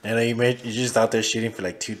sometime. I know you're just out there shooting for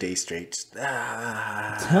like 2 days straight. Just,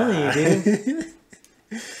 I'm telling you, dude.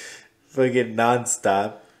 Fucking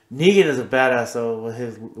nonstop. Negan is a badass, though,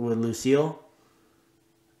 with Lucille.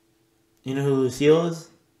 You know who Lucille is?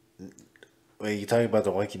 Wait, you talking about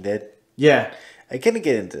The Walking Dead? Yeah. I couldn't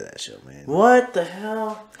get into that show, man. What the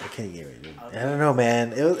hell? I couldn't get into it. I don't know,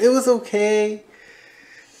 man. It was okay.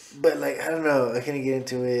 But, like, I don't know. I couldn't get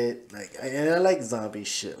into it. Like, I like zombie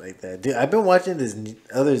shit like that. Dude, I've been watching this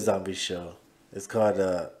other zombie show. It's called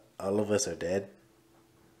All of Us Are Dead.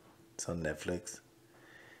 It's on Netflix.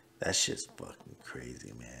 That shit's fucking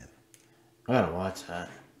crazy, man. I gotta watch that.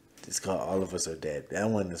 It's called All of Us Are Dead. That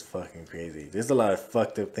one is fucking crazy. There's a lot of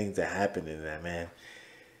fucked up things that happen in that, man.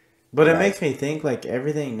 But it makes me think, like,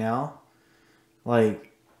 everything now,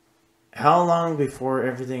 like, how long before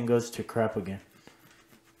everything goes to crap again?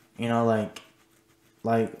 You know, like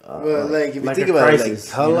if you like think a about crisis, it,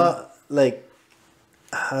 like, how long, like,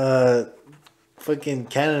 fucking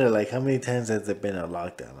Canada, like, how many times has there been a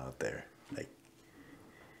lockdown out there? Like,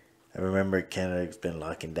 I remember Canada's been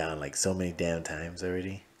locking down, like, so many damn times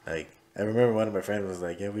already. Like, I remember one of my friends was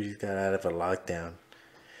like, yeah, we just got out of a lockdown.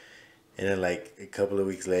 And then, like, a couple of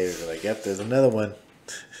weeks later, they're like, yep, there's another one.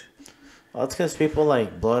 Well, it's because people,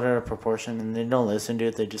 like, blow it out of proportion and they don't listen to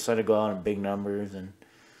it. They just try to go out in big numbers and,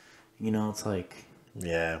 you know, it's like...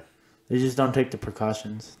 Yeah. They just don't take the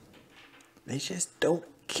precautions. They just don't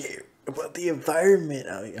care about the environment.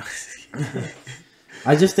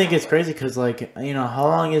 I just think it's crazy because, like, you know, how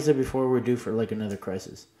long is it before we're due for, like, another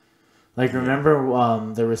crisis? Like,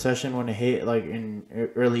 remember the recession when it hit, like, in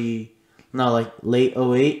late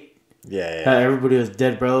 08? Yeah. How everybody was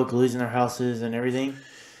dead broke, losing their houses and everything.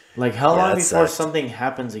 Like, how long before something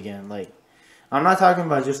happens again? Like, I'm not talking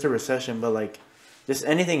about just a recession, but, like, just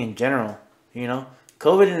anything in general, you know?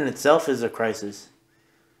 COVID in itself is a crisis.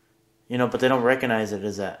 You know, but they don't recognize it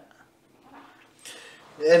as that.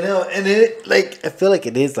 I know, and it, like, I feel like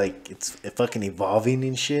it is, like, it's fucking evolving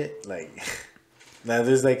and shit. Like, now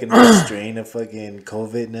there's, like, a new strain of fucking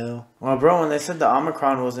COVID now. Well, bro, when they said the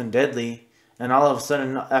Omicron wasn't deadly, and all of a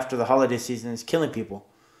sudden, after the holiday season, it's killing people.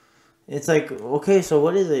 It's like, okay, so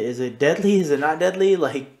what is it? Is it deadly? Is it not deadly?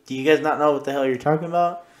 Like, do you guys not know what the hell you're talking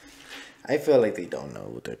about? I feel like they don't know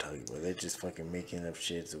what they're talking about. They're just fucking making up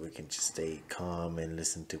shit so we can just stay calm and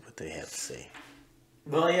listen to what they have to say.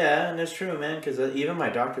 Well, yeah, and that's true, man, because even my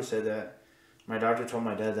doctor said that. My doctor told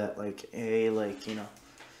my dad that, like, hey, like, you know,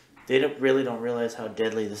 they don't realize how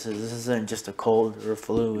deadly this is. This isn't just a cold or a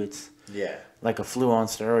flu. It's like a flu on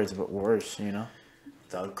steroids, but worse, you know?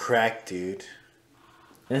 It's on crack, dude.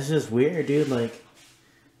 It's just weird, dude. Like,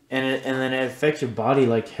 and then it affects your body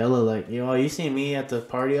like hella. Like, you seen me at the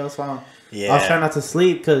party also. Yeah. I was trying not to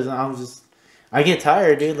sleep because I get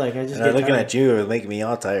tired, dude. Like, I just and get looking tired. at you, it was making me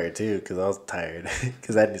all tired too, because I was tired,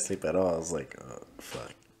 because I didn't sleep at all. I was like, oh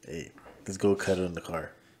fuck, hey, let's go cuddle in the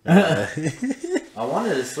car. I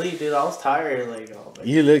wanted to sleep, dude. I was tired. Like, oh,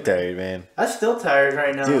 You look tired, man. I'm still tired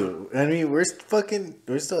right now, dude. I mean, we're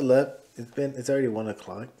still up. It's already 1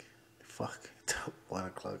 o'clock. Fuck, it's 1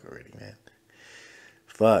 o'clock already, man.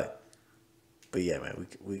 Fuck. But yeah, man,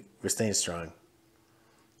 we're staying strong.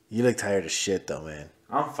 You look tired as shit, though, man.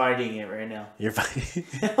 I'm fighting it right now. You're fighting.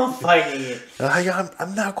 I'm fighting it.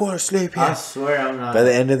 I'm not going to sleep here. I swear I'm not. By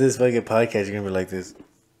the end of this fucking podcast, you're gonna be like this.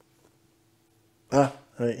 Right.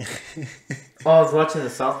 I was watching the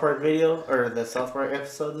South Park video or the South Park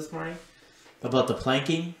episode this morning about the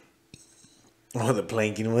planking. Oh, the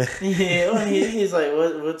planking one. Yeah, when he's like,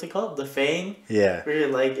 what's it called? The fang. Yeah. Where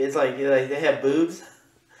it's like they have boobs.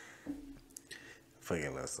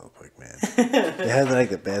 Fucking love South Park, man. They had like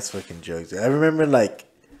the best fucking jokes. I remember like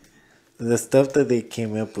the stuff that they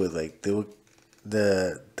came up with, like they would,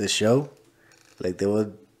 the show, like they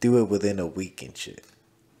would do it within a week and shit,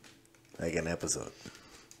 like an episode.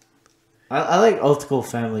 I like old school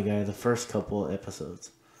Family Guy. The first couple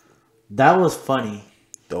episodes, that was funny.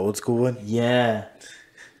 The old school one. Yeah,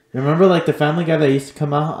 remember like the Family Guy that used to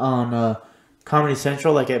come out on Comedy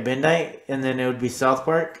Central like at midnight, and then it would be South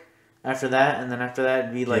Park. After that, and then after that,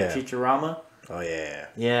 it'd be like Futurama. Oh, yeah.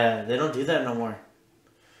 Yeah, they don't do that no more.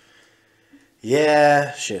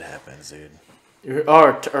 Yeah, shit happens, dude.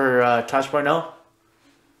 Or Tosh.0.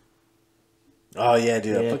 Oh, yeah,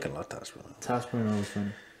 dude. I fucking love Tosh.0. Tosh.0 was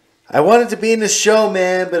funny. I wanted to be in the show,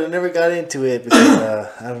 man, but I never got into it because,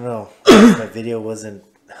 I don't know, my video wasn't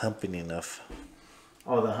humping enough.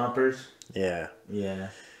 Oh, the humpers? Yeah. Yeah.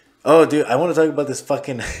 Oh, dude, I want to talk about this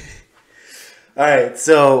fucking... All right,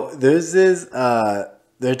 so there's this.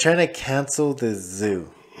 They're trying to cancel the zoo.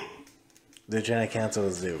 They're trying to cancel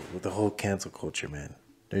a zoo with the whole cancel culture, man.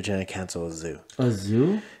 They're trying to cancel a zoo. A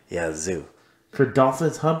zoo? Yeah, a zoo. For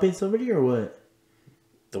dolphins humping somebody or what?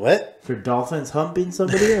 The what? For dolphins humping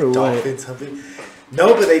somebody or what? Dolphins humping?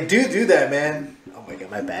 No, but they do that, man. Oh my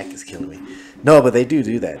god, my back is killing me. No, but they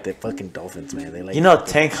do that. They're fucking dolphins, man. They like.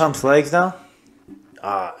 Tank humps legs now.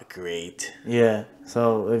 Ah, great. Yeah.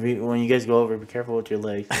 So when you guys go over, be careful with your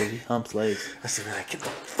legs because he humps legs. I said, like, get the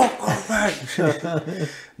fuck off, man.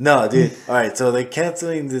 No, dude. All right, so they're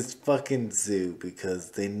canceling this fucking zoo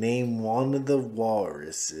because they named one of the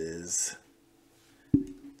walruses.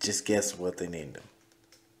 Just guess what they named him.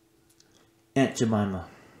 Aunt Jemima.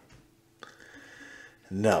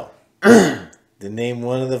 No. They named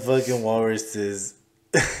one of the fucking walruses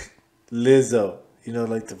Lizzo. You know,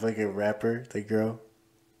 like the fucking rapper, the girl.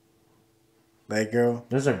 That girl?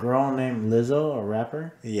 There's a girl named Lizzo, a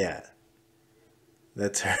rapper? Yeah.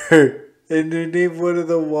 That's her. And they named one of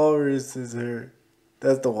the walruses her.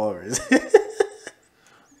 That's the walrus.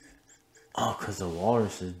 Oh, because the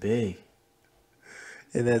walrus is big.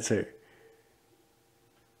 And that's her.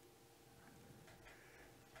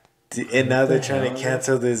 And now they're trying to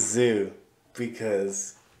cancel this zoo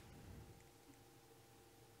because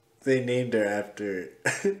they named her after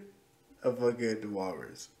a fucking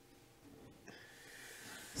walrus.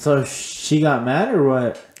 So she got mad or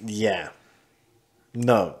what? Yeah.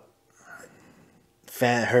 No.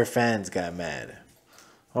 Her fans got mad.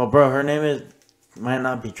 Oh, bro, her name might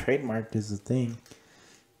not be trademarked is the thing.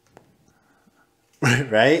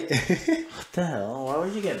 Right? What the hell? Why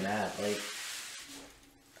would you get mad? Like,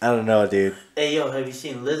 I don't know, dude. hey, yo, have you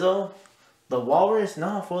seen Lizzo? The walrus?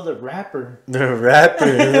 No, for the rapper. The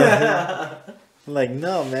rapper. I'm like,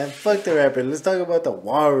 no, man, fuck the rapper. Let's talk about the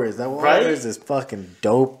walrus. That walrus is fucking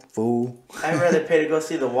dope, fool. I'd rather pay to go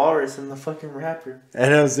see the walrus than the fucking rapper. I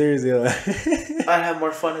know, seriously. I'd have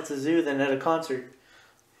more fun at the zoo than at a concert.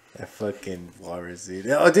 That fucking walrus, dude.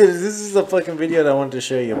 Oh, dude, this is a fucking video that I wanted to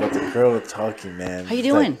show you about the girl talking, man. How you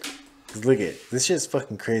doing? Like, look at this shit's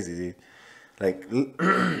fucking crazy, dude. Like,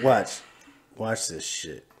 watch this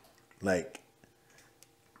shit. Like,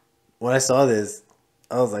 when I saw this,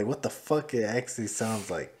 I was like, what the fuck? It actually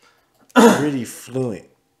sounds like pretty fluent.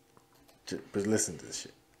 But listen to this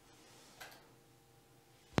shit.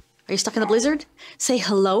 Are you stuck in the blizzard? Say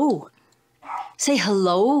hello. Say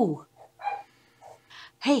hello.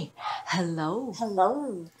 Hey, hello.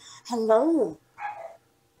 Hello. Hello.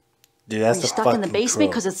 Dude, that's Are you the stuck fucking in the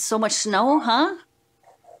basement because it's so much snow, huh?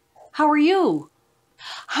 How are you?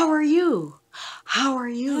 How are you? How are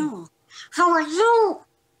you? How are you?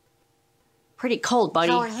 Pretty cold,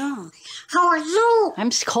 buddy. How are you? How are you?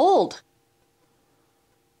 I'm cold.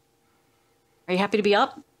 Are you happy to be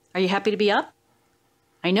up? Are you happy to be up?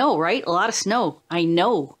 I know, right? A lot of snow. I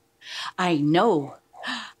know. I know.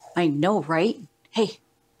 I know, right? Hey.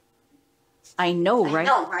 I know, right? I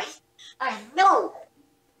know, right? I know.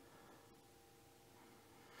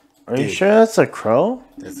 Are you Dude. sure that's a crow?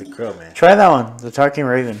 That's a crow, man. Try that one. The talking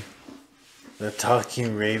raven. The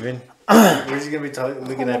talking raven. Where's he gonna be talking?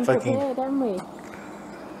 Looking at fucking.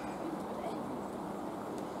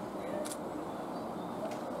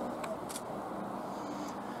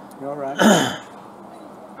 You alright?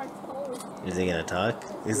 Is he gonna talk?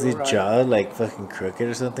 Is his jaw like fucking crooked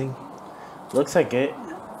or something? Looks like it.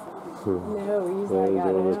 No, he's like,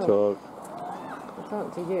 I don't know. I'll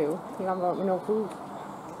talk to you. You haven't got me no food.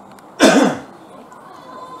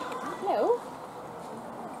 No.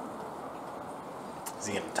 Is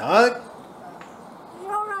he gonna talk? You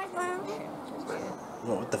alright, man?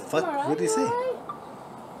 What the fuck? Alright, What did he you say?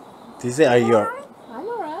 alright? Did he say, "Are you?" I'm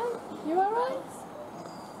alright. You alright?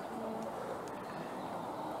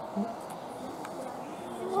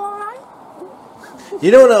 You alright? You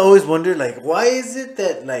know what I always wonder? Like, why is it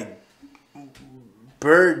that like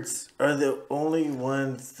birds are the only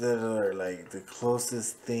ones that are like the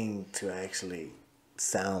closest thing to actually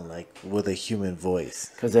sound like with a human voice?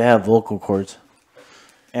 Because they have vocal cords.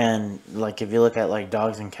 And, like, if you look at, like,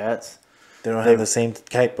 dogs and cats. They don't have the same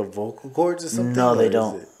type of vocal cords or something? No, or they is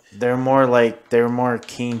don't. it- They're more like, they're more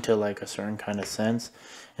keen to, like, a certain kind of sense.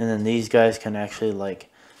 And then these guys can actually, like,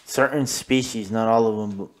 certain species, not all of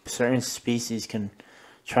them, but certain species can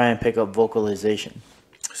try and pick up vocalization.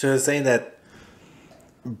 So it's saying that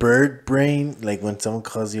bird brain, like when someone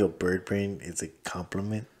calls you a bird brain, it's a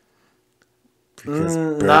compliment? Because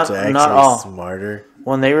birds not are actually all. smarter.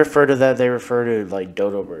 When they refer to that, they refer to, like,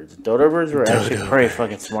 dodo birds. Dodo birds were actually Dodo pretty birds.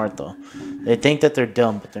 fucking smart, though. They think that they're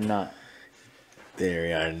dumb, but they're not.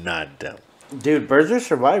 They are not dumb. Dude, birds are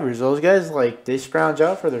survivors. Those guys, like, they scrounge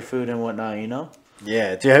out for their food and whatnot, you know?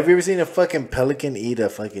 Yeah, dude, have you ever seen a fucking pelican eat a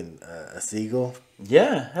fucking a seagull?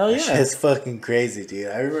 Yeah, hell yeah. It's fucking crazy, dude.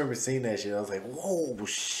 I remember seeing that shit. I was like, whoa,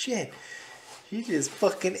 shit. He just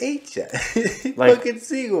fucking ate that. Like- fucking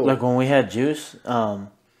seagull. Like when we had Juice,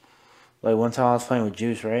 like one time I was playing with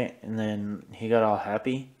Juice, right? And then he got all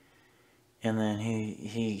happy. And then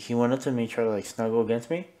he went up to me, tried to like snuggle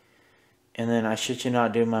against me. And then I shit you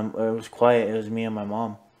not, dude, it was quiet. It was me and my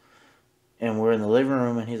mom. And we're in the living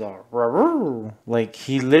room and he's all, Raul. Like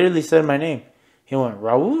he literally said my name. He went,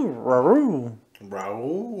 Raul, Raul.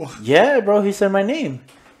 Raul. Yeah, bro, he said my name.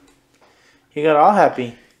 He got all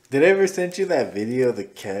happy. Did I ever send you that video of the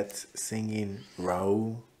cats singing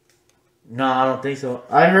Raul? No, I don't think so.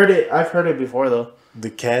 I've heard it before though. The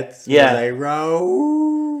cats? Yeah. Like,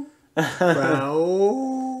 Raul.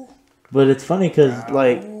 Raul. But it's funny because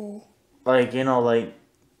like you know, like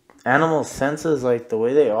animal senses, like the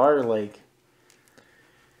way they are, like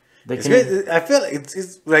they It's can. great. I feel like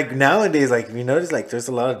it's like nowadays, like if you notice, like there's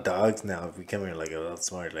a lot of dogs now becoming like a lot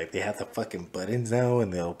smart. Like they have the fucking buttons now,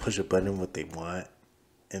 and they'll push a button what they want,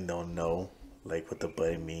 and they'll know like what the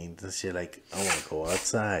button means and shit. Like I want to go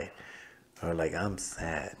outside, or like I'm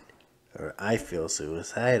sad, or I feel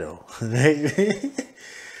suicidal.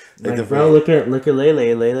 Like, bro, look at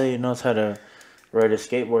Lele. Lele knows how to ride a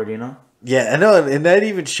skateboard. You know. Yeah, I know, and I didn't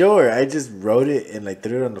even show her. I just wrote it and like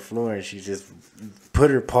threw it on the floor, and she just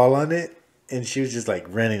put her paw on it, and she was just like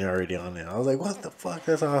running already on it. I was like, "What the fuck?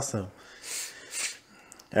 That's awesome!"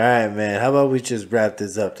 All right, man. How about we just wrap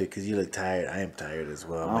this up, dude? Because you look tired. I am tired as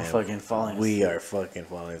well, I'm man. fucking falling We asleep. are fucking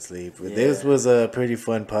falling asleep. Yeah. This was a pretty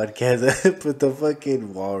fun podcast with the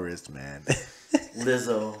fucking walrus, man.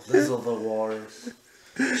 Lizzo the walrus.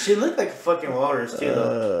 She looked like a fucking walrus too,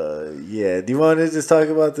 though. Yeah. Do you want to just talk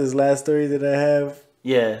about this last story that I have?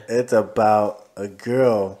 Yeah. It's about a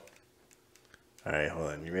girl. All right,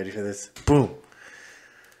 hold on. You ready for this? Boom.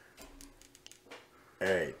 All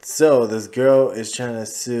right. So this girl is trying to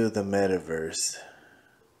sue the metaverse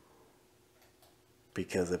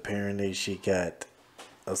because apparently she got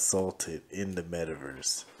assaulted in the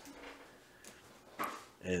metaverse.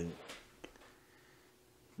 And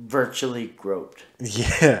Virtually groped.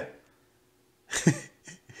 yeah.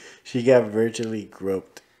 She got virtually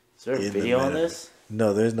groped. Is there a in the video on metaverse. this?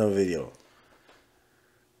 No, there's no video.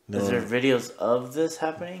 No, Is there videos of this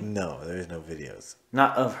happening? no, there's no videos.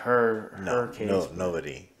 Not of her No, case. no,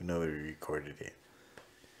 nobody recorded it.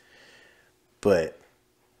 But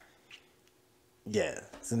yeah,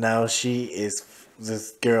 so now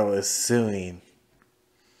this girl is suing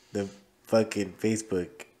the fucking Facebook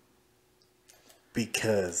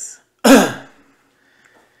because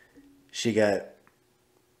she got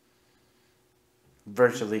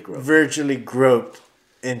Virtually groped. virtually groped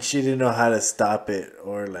and she didn't know how to stop it,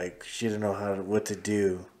 or like she didn't know what to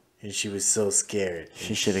do, and she was so scared.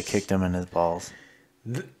 She should have kicked him in his balls.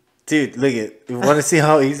 Dude, look at. You want to see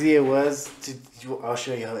how easy it was? I'll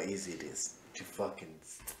show you how easy it is to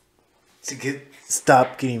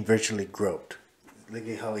stop getting virtually groped. Look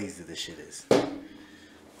at how easy this shit is.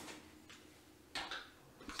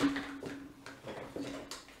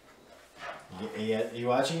 Yeah, you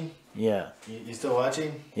watching? Yeah. You still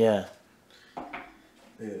watching? Yeah.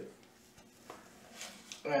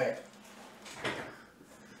 Alright.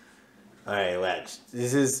 Alright, watch.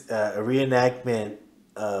 This is a reenactment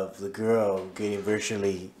of the girl getting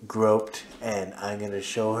virtually groped, and I'm going to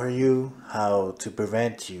show you how to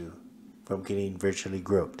prevent you from getting virtually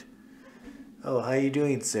groped. Oh, how you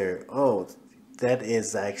doing, sir? Oh, that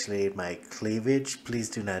is actually my cleavage. Please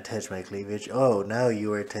do not touch my cleavage. Oh, now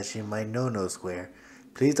you are touching my no-no square.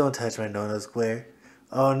 Please don't touch my no-no square.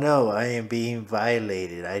 Oh no, I am being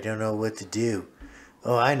violated. I don't know what to do.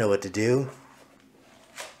 Oh, I know what to do.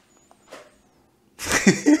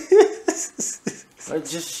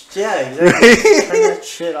 Just, yeah, exactly. Turn that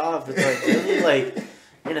shit off. It's like, really? Like,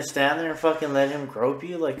 you're gonna stand there and fucking let him grope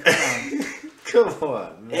you? Like, come on. Come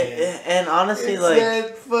on, man. And honestly, it's like,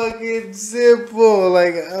 that fucking simple.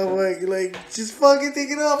 Like, just fucking take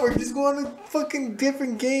it off, or just go on a fucking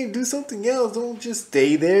different game. Do something else. Don't just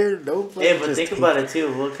stay there. Don't. Yeah, but think about it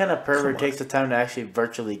too. What kind of pervert takes the time to actually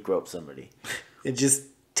virtually grope somebody? And just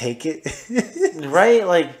take it. Right?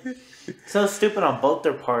 Like, so stupid on both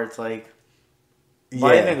their parts. Like,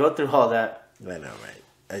 why even go through all that? I know, right?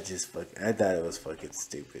 I thought it was fucking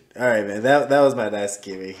stupid. All right, man. That was my last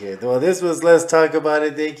skit right here. Well, this was Let's Talk About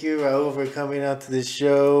It. Thank you, Raul, for coming out to this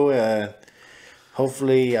show.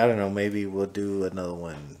 Hopefully, I don't know, maybe we'll do another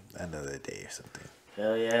one another day or something.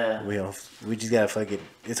 Hell yeah. We just gotta fucking.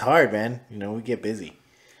 It's hard, man. You know, we get busy.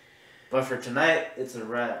 But for tonight, it's a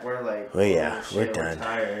wrap. We're like, well, yeah, shit, we're done.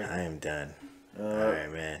 Tired. I am done. All right,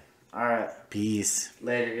 man. All right. Peace.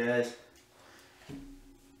 Later, guys.